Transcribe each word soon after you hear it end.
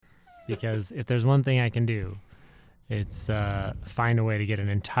because if there's one thing I can do, it's find a way to get an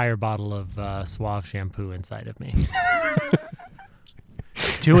entire bottle of Suave shampoo inside of me.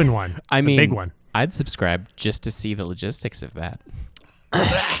 2-in-1. I mean, big one. I'd subscribe just to see the logistics of that.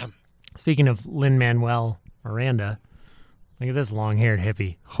 Speaking of Lin-Manuel Miranda, look at this long-haired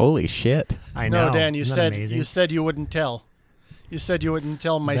hippie. Holy shit. I know. No, Dan, you Isn't that said amazing? you said you wouldn't tell. You said you wouldn't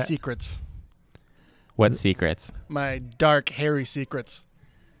tell my secrets. What secrets? My dark, hairy secrets.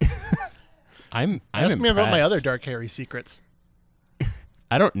 I'm Ask me about my impressed. other dark, hairy secrets.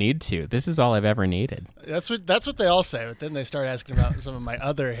 I don't need to. This is all I've ever needed. That's what they all say, but then they start asking about some of my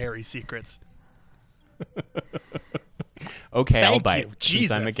other hairy secrets. Okay, I'll Thank bite you.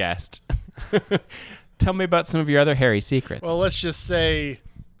 since I'm a Jesus. guest. Tell me about some of your other hairy secrets. Well, let's just say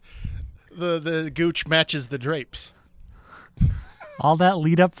the gooch matches the drapes. All that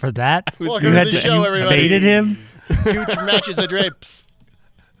lead up for that? Welcome You to had the to- show, you everybody. baited him? Gooch matches the drapes.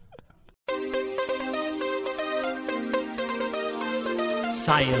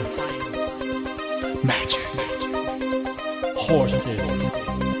 Science, magic, horses,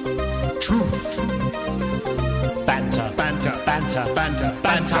 truth, banter, banter, banter, banter,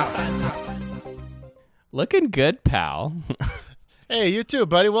 banter. Looking good, pal. Hey, you too,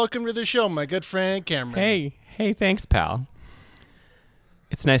 buddy. Welcome to the show, my good friend Cameron. Hey, thanks, pal.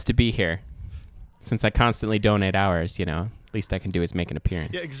 It's nice to be here. Since I constantly donate hours, least I can do is make an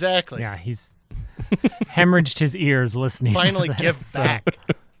appearance. Yeah, exactly. Yeah, he's hemorrhaged his ears listening Finally to give this. back.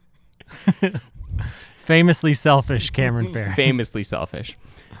 Famously selfish Cameron Fair. Famously selfish.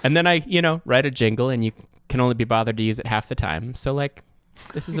 And then I, write a jingle and you can only be bothered to use it half the time. So,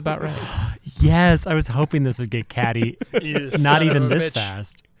 this is about right. Yes, I was hoping this would get catty. You Not son even of a this bitch.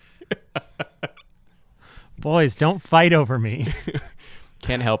 fast. Boys, don't fight over me.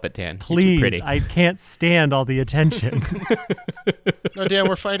 Can't help it, Dan. You're too Please, pretty. I can't stand all the attention. No, Dan,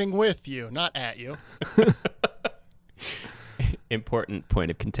 we're fighting with you, not at you. Important point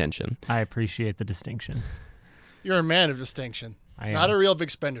of contention. I appreciate the distinction. You're a man of distinction. I Not am. a real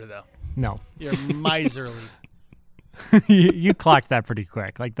big spender, though. No. You're miserly. you clocked that pretty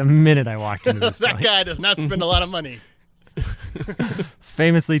quick. Like the minute I walked into this That joint. guy does not spend a lot of money.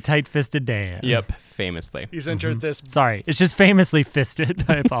 Famously tight-fisted Dan. Yep, famously. He's entered this. Sorry, it's just famously fisted.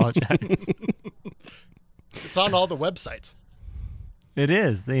 I apologize. It's on all the websites. It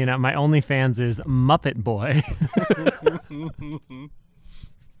is. My OnlyFans is Muppet Boy.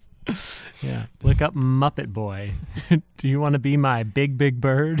 Yeah, look up Muppet Boy. Do you want to be my big, big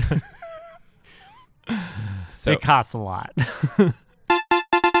bird? So, It costs a lot.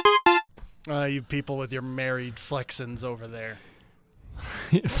 You people with your married flexins over there.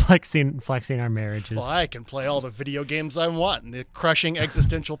 flexing our marriages. Well, I can play all the video games I want, and the crushing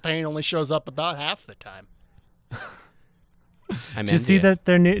existential pain only shows up about half the time. I'm Did you see envious. that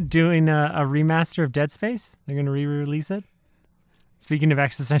they're doing a remaster of Dead Space? They're going to re-release it? Speaking of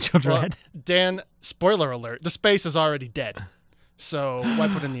existential Well, dread. Dan, spoiler alert, the space is already dead. So why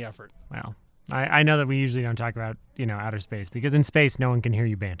put in the effort? Well, I know that we usually don't talk about, outer space, because in space no one can hear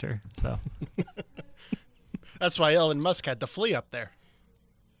you banter. So, That's why Elon Musk had to flee up there.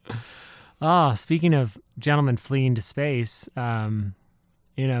 speaking of gentlemen fleeing to space, in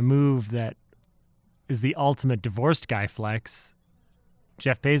a move that is the ultimate divorced guy flex,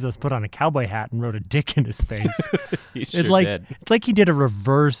 Jeff Bezos put on a cowboy hat and rode a dick into space. You sure It's like did. it's like he did a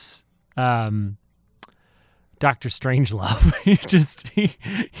reverse Dr. Strangelove.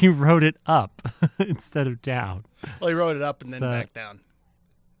 he wrote it up instead of down. Well, he wrote it up and then So- back down.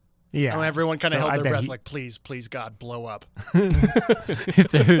 Yeah. And everyone kind of So I held their bet breath he- like, please, please, God, blow up.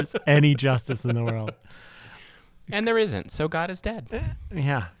 if there's any justice in the world. And there isn't, so God is dead.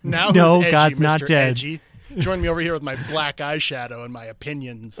 Yeah. Now no, who's edgy, God's Mr. not dead. Edgy? Join me over here with my black eyeshadow and my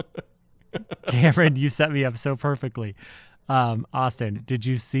opinions. Cameron, you set me up so perfectly. Austin, did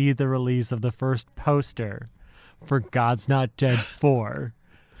you see the release of the first poster for God's Not Dead 4?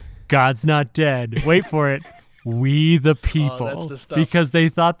 God's Not Dead. Wait for it. We the people. that's the stuff. Because they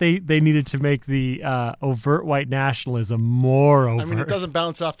thought they needed to make the overt white nationalism more overt. I mean, it doesn't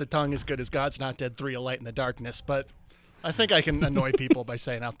bounce off the tongue as good as God's Not Dead 3, A Light in the Darkness, but I think I can annoy people by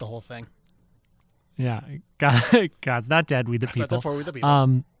saying out the whole thing. Yeah. God's Not Dead. We the God's Not people. Dead 4, We the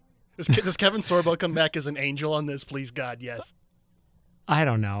People. Does Kevin Sorbo come back as an angel on this? Please, God, yes. I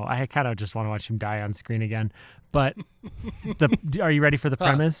don't know. I kind of just want to watch him die on screen again. But are you ready for the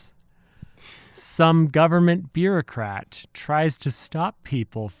premise? Some government bureaucrat tries to stop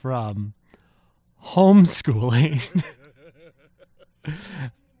people from homeschooling.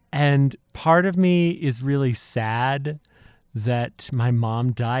 And part of me is really sad that my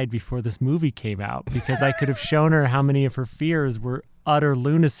mom died before this movie came out, because I could have shown her how many of her fears were utter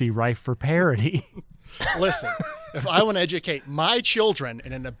lunacy rife for parody. Listen, if I want to educate my children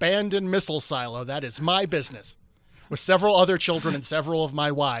in an abandoned missile silo, that is my business. With several other children and several of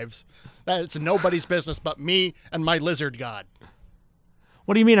my wives, that's nobody's business but me and my lizard god.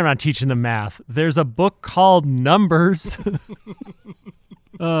 What do you mean I'm not teaching them math? There's a book called Numbers.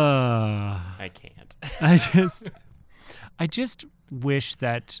 I can't. I just wish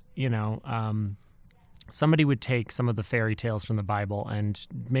that, somebody would take some of the fairy tales from the Bible and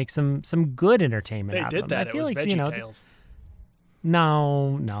make some good entertainment They out did of them. that. I It feel was like, VeggieTales.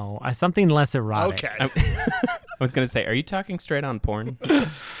 No, something less erotic. Okay. I was going to say, are you talking straight on porn?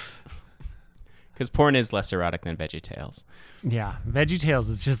 Because porn is less erotic than VeggieTales. Yeah, VeggieTales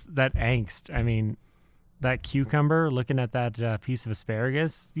is just that angst. I mean, that cucumber looking at that piece of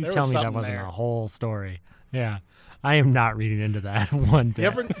asparagus, you There tell was me that something wasn't there. a whole story. Yeah, I am not reading into that one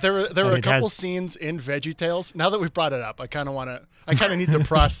bit. There were And a it couple has- scenes in VeggieTales. Now that we've brought it up, I kind of need to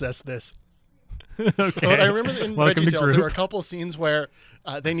process this. Okay. But I remember in Welcome to VeggieTales, there were a group. couple scenes where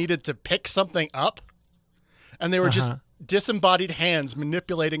they needed to pick something up, and they were just Uh-huh. disembodied hands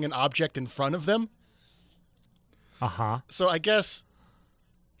manipulating an object in front of them. Uh-huh. So I guess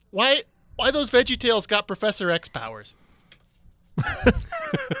why those VeggieTales got Professor X powers?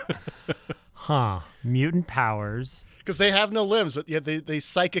 Huh. Mutant powers. Because they have no limbs, but yet they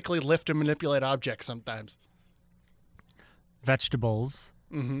psychically lift and manipulate objects sometimes. Vegetables.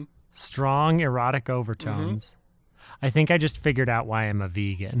 Mm-hmm. Strong erotic overtones. I think I just figured out why I'm a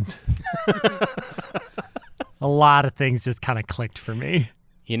vegan. A lot of things just kind of clicked for me.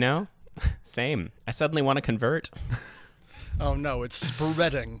 Same. I suddenly want to convert. Oh no, it's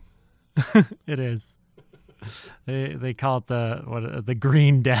spreading. It is. They call it the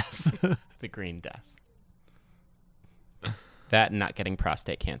green death. The green death. That and not getting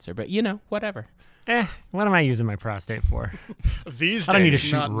prostate cancer, but whatever. What am I using my prostate for? These days, I don't need to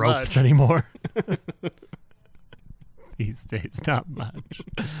shoot not ropes much. anymore. These days, not much.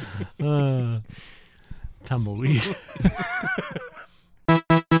 Tumbleweed.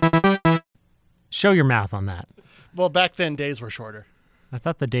 Show your mouth on that. Well, back then days were shorter. I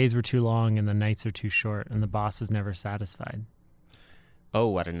thought the days were too long and the nights are too short, and the boss is never satisfied. Oh,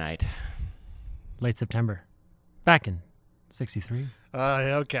 what a night. Late September. Back in 63.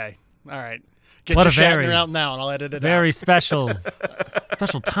 Okay. All right. Get What your a very- Shatner out now, and I'll edit it Very out. special.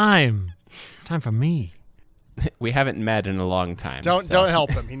 Special time. Time for me. We haven't met in a long time. Don't so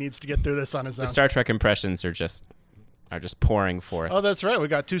help him. He needs to get through this on his The own. Star Trek impressions are just pouring forth. Oh, that's right. We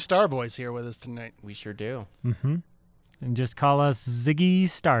got two Starboys here with us tonight. We sure do. And just call us Ziggy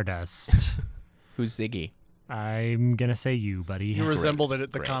Stardust. Who's Ziggy? I'm going to say you, buddy. You resembled it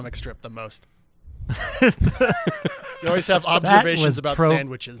at the great. comic strip the most. You always have observations was about pro-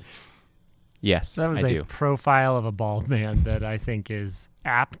 sandwiches. Yes, That was I a do. profile of a bald man that I think is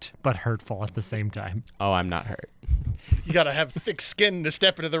apt but hurtful at the same time. Oh, I'm not hurt. You got to have thick skin to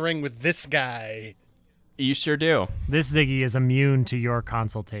step into the ring with this guy. You sure do. This Ziggy is immune to your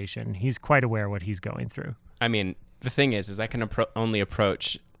consultation. He's quite aware what he's going through. I mean, the thing is I can only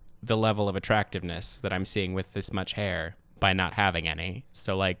approach the level of attractiveness that I'm seeing with this much hair by not having any.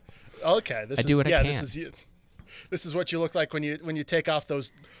 So, Okay, this I is do what I yeah. can. This is you. This is what you look like when you take off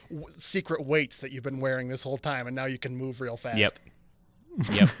those secret weights that you've been wearing this whole time, and now you can move real fast.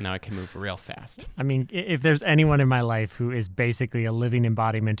 Yep. Now I can move real fast. I mean, if there's anyone in my life who is basically a living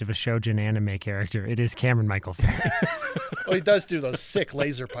embodiment of a Shoujin anime character, it is Cameron Michael Ferry. Oh, he does do those sick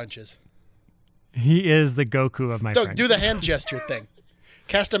laser punches. He is the Goku of my Do friendship. the hand gesture thing.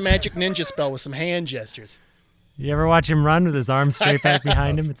 Cast a magic ninja spell with some hand gestures. You ever watch him run with his arms straight back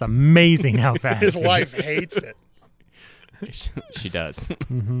behind him? It's amazing how fast His he wife is. hates it. She does.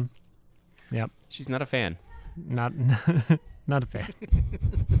 Yep. She's not a fan. Not a fan.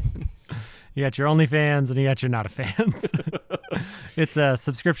 You got your OnlyFans and you got your not a fans. It's a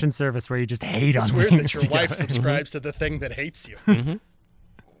subscription service where you just hate It's on weird things that your wife together. subscribes to the thing that hates you. I mean,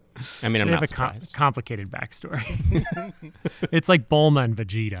 I'm They have not a surprised. complicated backstory. It's like Bulma and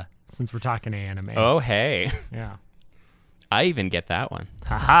Vegeta, since we're talking anime. Oh, hey. Yeah. I even get that one.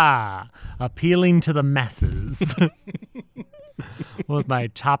 Haha. Appealing to the masses. With my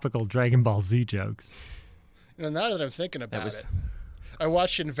topical Dragon Ball Z jokes. You know, now that I'm thinking about was- it, I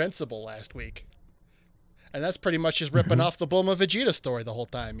watched Invincible last week. And that's pretty much just ripping off the Bulma Vegeta story the whole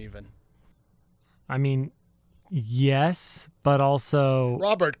time, even. I mean, yes, but also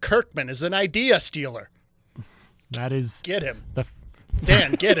Robert Kirkman is an idea stealer. that is Get him. the.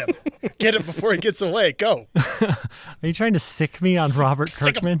 Dan, get him. Get him before he gets away. Go. Are you trying to sick me on Robert sick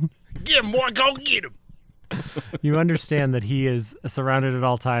 'em. Kirkman? Get him, boy. Go get him. You understand that he is surrounded at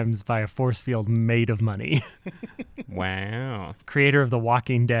all times by a force field made of money. Wow. Creator of The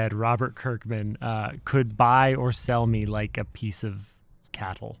Walking Dead, Robert Kirkman, could buy or sell me like a piece of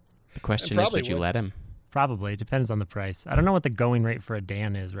cattle. The question is, probably would you would. let him? Probably. It depends on the price. I don't know what the going rate for a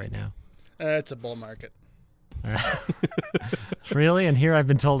Dan is right now. It's a bull market. Really? And here I've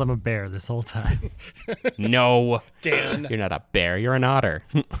been told I'm a bear this whole time. No. Dan. You're not a bear. You're an otter.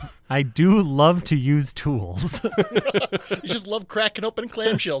 I do love to use tools. You just love cracking open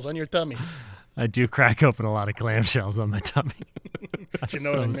clamshells on your tummy. I do crack open a lot of clamshells on my tummy. I'm you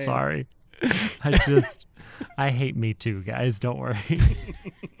know what I mean. sorry. I hate me too, guys. Don't worry.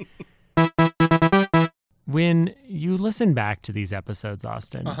 When you listen back to these episodes,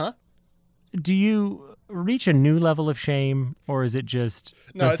 Austin, do you reach a new level of shame, or is it just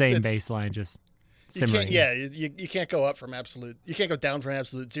No, the it's- same it's- baseline, just You simmering? can't, you can't go up from absolute. You can't go down from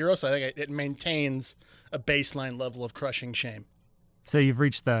absolute zero. So I think it maintains a baseline level of crushing shame. So you've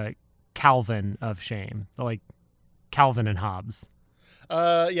reached the Calvin of shame, like Calvin and Hobbes.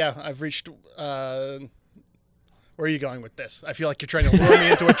 Yeah, I've reached. Where are you going with this? I feel like you're trying to lure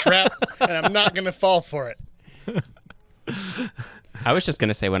me into a trap, and I'm not going to fall for it. I was just going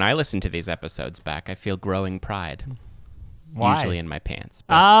to say, when I listen to these episodes back, I feel growing pride. Why? Usually in my pants.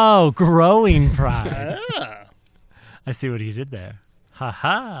 But Oh, growing pride. Ah. I see what he did there. Ha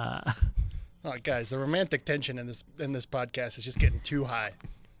ha. Oh, guys, the romantic tension in this podcast is just getting too high.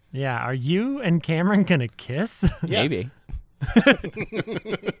 Yeah, are you and Cameron gonna kiss? Yeah. maybe.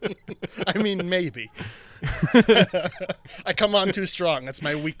 I mean, maybe. I come on too strong. That's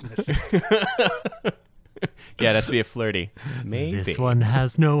my weakness. Yeah, that's to be a flirty. Maybe. This one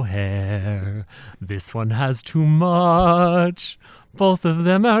has no hair. This one has too much. Both of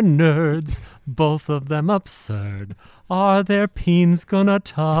them are nerds. Both of them absurd. Are their peens gonna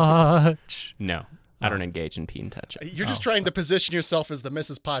touch? No, I don't engage in peen touching. You're just trying to position yourself as the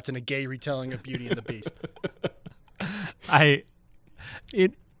Mrs. Potts in a gay retelling of Beauty and the Beast.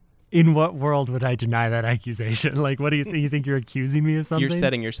 In what world would I deny that accusation? Like, what do you think you're accusing me of something? You're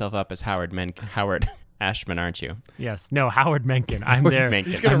setting yourself up as Howard Ashman, aren't you? Yes. No, Howard Mencken. I'm there.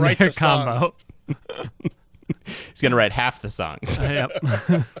 Mencken. He's gonna I'm write their the songs. He's going to write half the songs. Yep.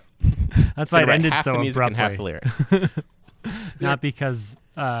 That's He's why gonna it write ended half so the music and half the abruptly. lyrics. Not because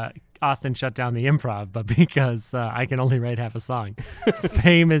Austin shut down the improv, but because I can only write half a song.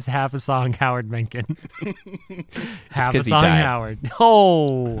 Famous half a song Howard Mencken. Half a 'cause he song died. Howard.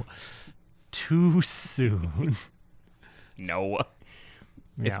 Oh, too soon. No. It's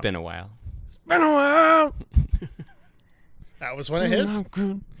Yeah. been a while. Been a while. That was one of his.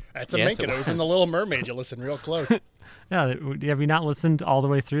 That's a Yes, Mencken. it It was in The was. Little Mermaid. You listen real close. Yeah, have you not listened all the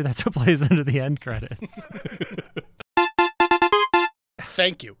way through? That's what plays under the end credits.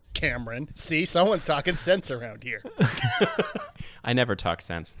 Thank you, Cameron. See, someone's talking sense around here. I never talk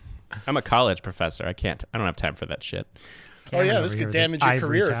sense. I'm a college professor. I don't have time for that shit. Oh yeah, Cameron this over here could with his damage your ivory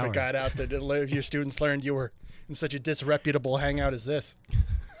career if tower. it got out that if your students learned you were in such a disreputable hangout as this.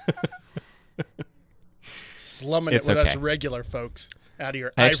 Slumming It's it with us okay. regular folks out of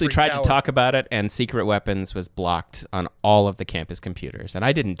your I actually ivory tried tower. to talk about it, and Secret Weapons was blocked on all of the campus computers, and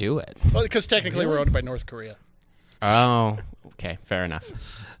I didn't do it. Well, because technically we're owned by North Korea. Oh, okay, fair enough.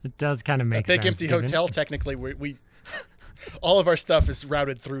 It does kind of make Big sense. Empty given- Hotel, technically, we all of our stuff is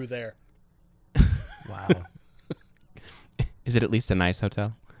routed through there. Wow. Is it at least a nice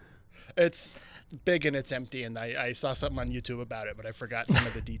hotel? It's big and it's empty, and I saw something on YouTube about it, but I forgot some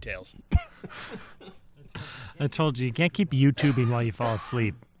of the details. I told you can't keep YouTubing while you fall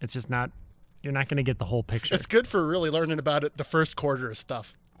asleep. It's just not. You're not going to get the whole picture. It's good for really learning about it the first quarter of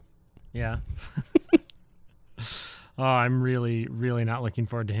stuff. Yeah. Oh, I'm really, really not looking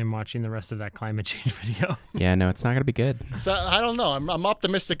forward to him watching the rest of that climate change video. Yeah, no, it's not going to be good. So I don't know. I'm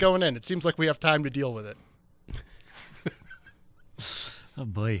optimistic going in. It seems like we have time to deal with it. Oh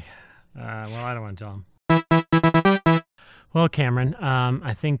boy. Well, I don't want to tell him. Well, Cameron,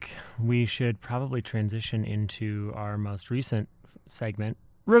 I think we should probably transition into our most recent segment,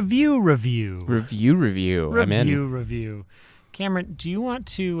 Review. Review. I'm in. Review. Cameron, do you want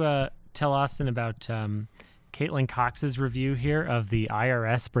to tell Austin about Caitlin Cox's review here of the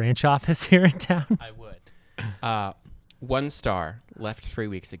IRS branch office here in town? I would. 1 star, left 3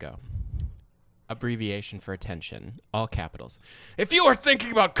 weeks ago. Abbreviation for attention, all capitals. If you are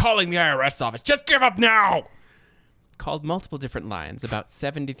thinking about calling the IRS office, just give up now! Called multiple different lines about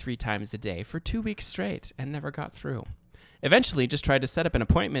 73 times a day for 2 weeks straight and never got through. Eventually just tried to set up an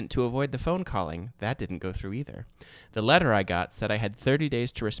appointment to avoid the phone calling. That didn't go through either. The letter I got said I had 30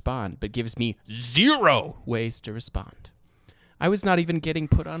 days to respond, but gives me 0 ways to respond. I was not even getting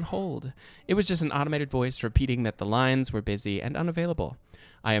put on hold. It was just an automated voice repeating that the lines were busy and unavailable.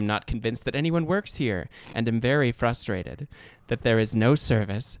 I am not convinced that anyone works here, and am very frustrated that there is no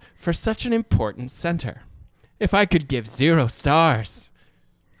service for such an important center. If I could give 0 stars,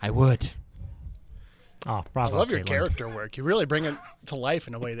 I would. Oh, I bravo, love your Caitlin. character work. You really bring it to life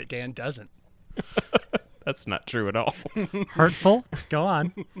in a way that Dan doesn't. That's not true at all. Hurtful? Go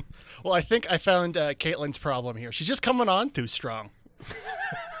on. Well, I think I found Caitlin's problem here. She's just coming on too strong.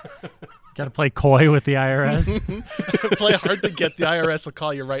 Got to play coy with the IRS. Play hard to get. The IRS will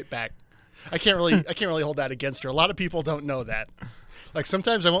call you right back. I can't really hold that against her. A lot of people don't know that. Like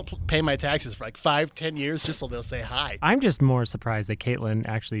sometimes I won't pay my taxes for like 5-10 years just so they'll say hi. I'm just more surprised that Caitlin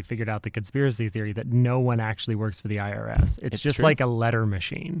actually figured out the conspiracy theory that no one actually works for the IRS. It's just true. like a letter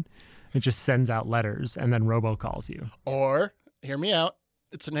machine. It just sends out letters and then robocalls you. Or, hear me out,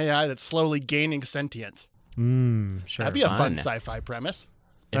 it's an AI that's slowly gaining sentience. Sure. That'd be a fun Fun. sci-fi premise.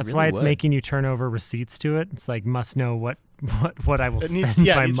 That's really why it's would. making you turn over receipts to it. It's like must know what I will It spend needs,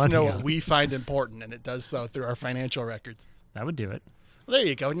 my it needs to money know on. what we find important, and it does so through our financial records. That would do it. Well, there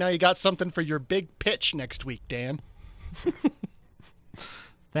you go. Now you got something for your big pitch next week, Dan.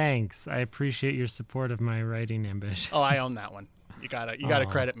 Thanks. I appreciate your support of my writing ambition. Oh, I own that one. You gotta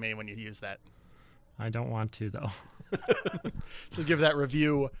credit me when you use that. I don't want to though. So give that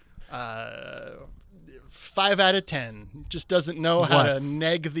review 5 out of 10. Just doesn't know how What? to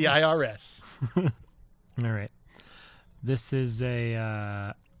neg the IRS. All right. This is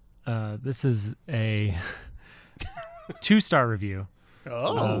a 2-star review.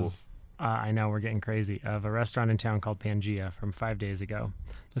 Oh, I know we're getting crazy, of a restaurant in town called Pangea from 5 days ago.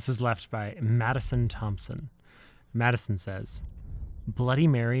 This was left by Madison Thompson. Madison says, Bloody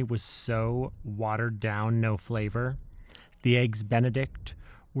Mary was so watered down, no flavor. The eggs Benedict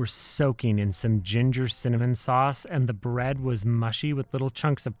were soaking in some ginger cinnamon sauce, and the bread was mushy with little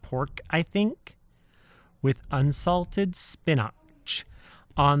chunks of pork, I think, with unsalted spinach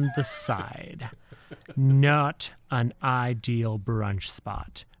on the side. Not an ideal brunch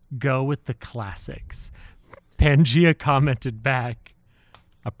spot. Go with the classics. Pangea commented back,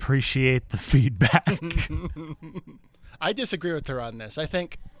 appreciate the feedback. I disagree with her on this. I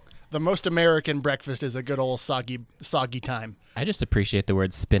think the most American breakfast is a good old soggy time. I just appreciate the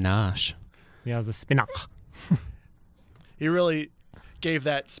word spinach. Yeah, the spinach. He really gave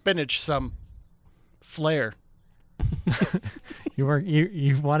that spinach some flair.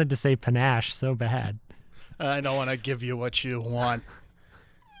 You wanted to say panache so bad. I don't want to give you what you want.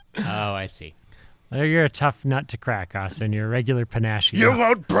 Oh, I see. You're a tough nut to crack, Austin. You're a regular panache. You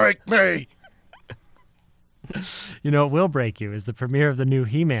won't break me. You know what will break you is the premiere of the new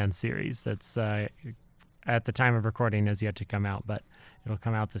He-Man series that's at the time of recording has yet to come out, but it'll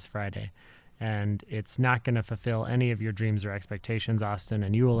come out this Friday. And it's not going to fulfill any of your dreams or expectations, Austin,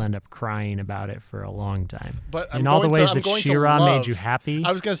 and you will end up crying about it for a long time. But in all the ways that I'm She-Ra made you happy,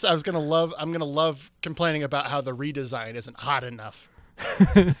 I'm gonna love complaining about how the redesign isn't hot enough.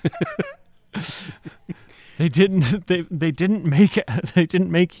 they didn't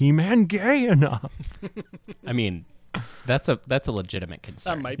make He-Man gay enough. I mean, that's a legitimate That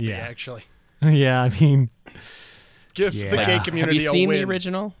concern. might be Yeah. actually. Yeah, I mean, Give Yeah. the gay Have community you a seen win. the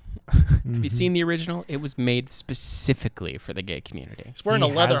original? Have you seen the original? It was made specifically for the gay community. He's wearing He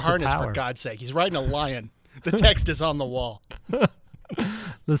a leather has the harness, for power. God's sake. He's riding a lion. The text is on the wall. the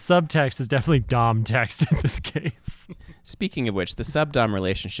subtext is definitely Dom text in this case. Speaking of which, the sub-dom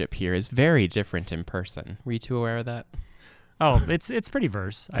relationship here is very different in person. Were you too aware of that? Oh, it's pretty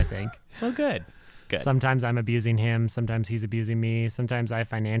verse, I think. Well, good. Good. Sometimes I'm abusing him. Sometimes he's abusing me. Sometimes I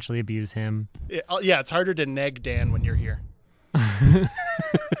financially abuse him. Yeah, it's harder to neg Dan when you're here.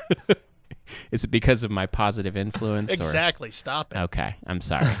 Is it because of my positive influence? Exactly. Stop it. Or? Okay, I'm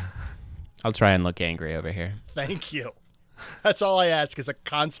sorry. I'll try and look angry over here. Thank you. That's all I ask is a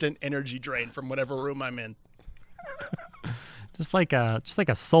constant energy drain from whatever room I'm in. Just like a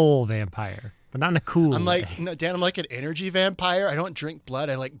soul vampire, but not in a cool I'm way. like, no, Dan, I'm like an energy vampire. I don't drink blood.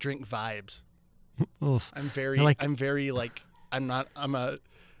 I like drink vibes. Oof. I'm very I'm a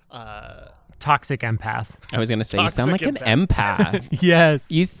Toxic empath. I was going to say, you sound like Toxic an empath.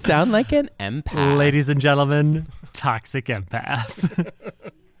 Yes. You sound like an empath. Ladies and gentlemen, toxic empath.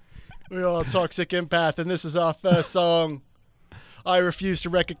 we are toxic empath, and this is our first song. I refuse to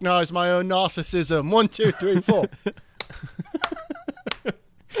recognize my own narcissism. 1, 2, 3, 4.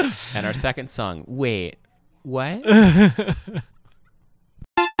 And our second song, wait, what?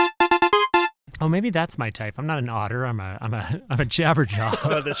 Oh, maybe that's my type. I'm not an otter. I'm a jabberjaw.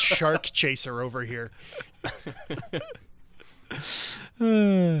 Oh, this shark chaser over here.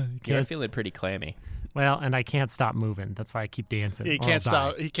 You're can't. feeling pretty clammy. Well, and I can't stop moving. That's why I keep dancing. He or can't I'll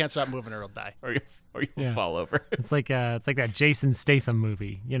die. stop. He can't stop moving, or he'll die. Or you'll Yeah. fall over. It's like that Jason Statham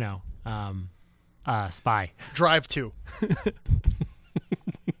movie. Spy. Drive 2.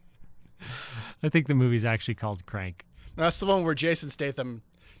 I think the movie's actually called Crank. That's the one where Jason Statham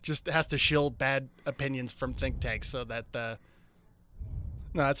just has to shield bad opinions from think tanks so that.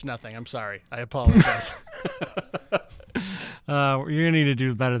 No, that's nothing. I'm sorry. I apologize. You're gonna need to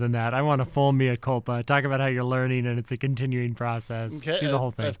do better than that. I want a full mea culpa. Talk about how you're learning and it's a continuing process. Okay, Do the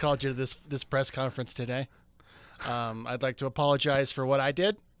whole thing. I've called you to this press conference today. I'd like to apologize for what I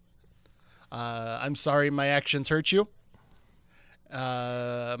did. I'm sorry my actions hurt you.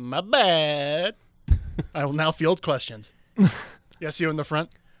 My bad. I will now field questions. Yes, you in the front?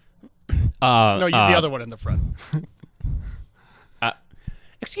 No, you, the other one in the front.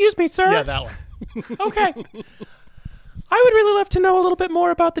 Excuse me, sir. Yeah, that one. Okay. I would really love to know a little bit more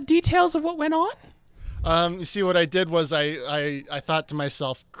about the details of what went on. You see, what I did was I thought to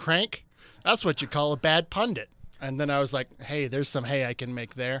myself, Crank, that's what you call a bad pundit. And then I was like, hey, there's some hay I can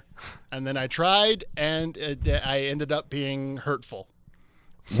make there. And then I tried, and I ended up being hurtful.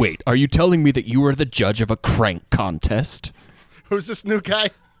 Wait, are you telling me that you were the judge of a crank contest? Who's this new guy?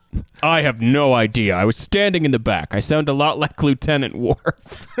 I have no idea. I was standing in the back. I sound a lot like Lieutenant Worf.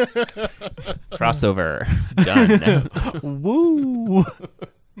 Crossover. Done. Woo!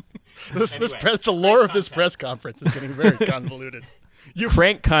 The lore of this press conference is getting very convoluted.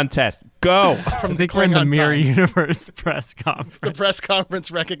 Crank contest. Go. From I think we're in the Klingon Mirror Times. Universe press The conference. press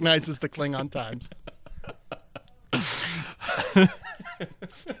conference recognizes the Klingon Times.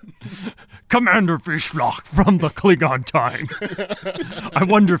 Commander Fishlock from the Klingon Times. I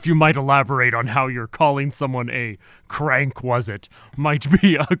wonder if you might elaborate on how you're calling someone a crank, was it? Might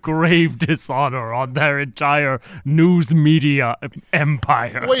be a grave dishonor on their entire news media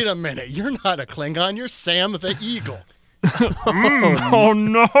empire. Wait a minute, you're not a Klingon, you're Sam the Eagle. Oh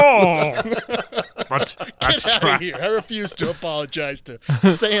no! But that's Get out of here. I refuse to apologize to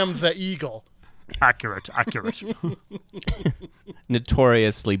Sam the Eagle. accurate.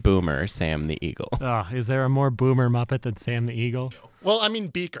 Notoriously boomer, Sam the Eagle. Is there a more boomer Muppet than Sam the Eagle? Well, I mean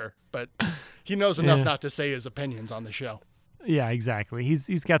Beaker, but he knows enough Yeah. not to say his opinions on the show. Yeah, exactly.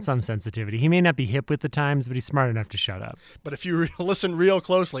 He's got some sensitivity. He may not be hip with the times, but he's smart enough to shut up. But if you listen real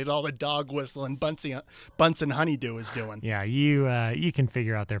closely to all the dog whistling Bunsen Honeydew is doing. Yeah, you can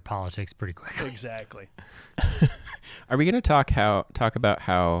figure out their politics pretty quickly. Exactly. Are we going to talk about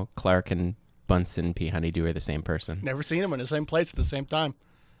how Clark and Bunsen P. Honeydew are the same person? Never seen him in the same place at the same time.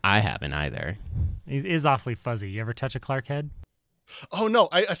 I haven't either. He is awfully fuzzy. You ever touch a Clark head? Oh, no,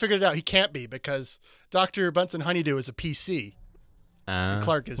 I figured it out. He can't be because Dr. Bunsen Honeydew is a PC.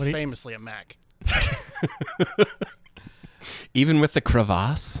 Clark is famously a Mac. Even with the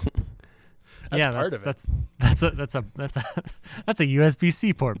crevasse? That's part of it. That's a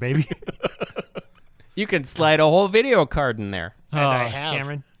USB-C port, baby. You can slide a whole video card in there. And I have.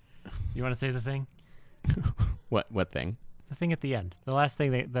 Cameron, you want to say the thing? What thing? The thing at the end. The last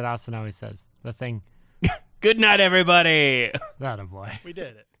thing that Austin always says. The thing. Good night, everybody. That a boy. We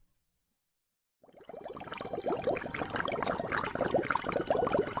did it.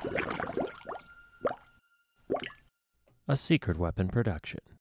 A Secret Weapon production.